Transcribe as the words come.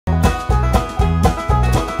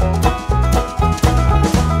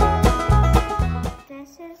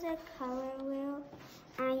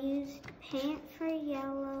paint for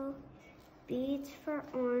yellow, beads for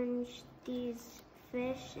orange, these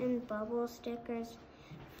fish and bubble stickers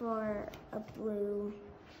for a blue,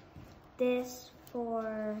 this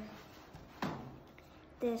for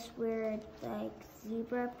this weird like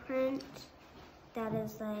zebra print that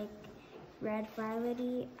is like red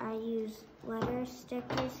violety. I use letter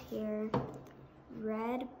stickers here,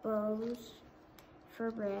 red bows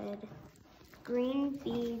for red, green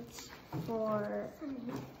beads for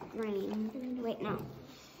green. Wait, no.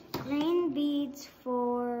 Green beads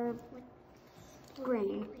for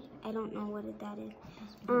green. I don't know what that is.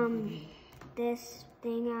 This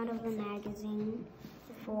thing out of a magazine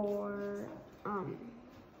for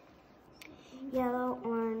yellow,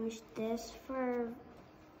 orange. This for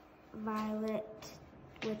violet,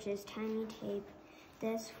 which is tiny tape.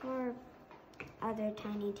 This for other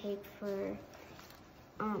tiny tape for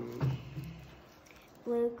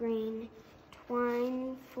blue, green,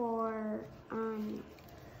 twine for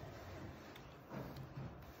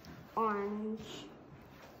orange,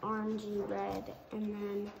 orangey red, and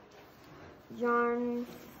then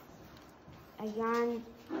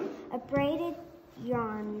a braided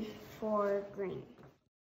yarn for green.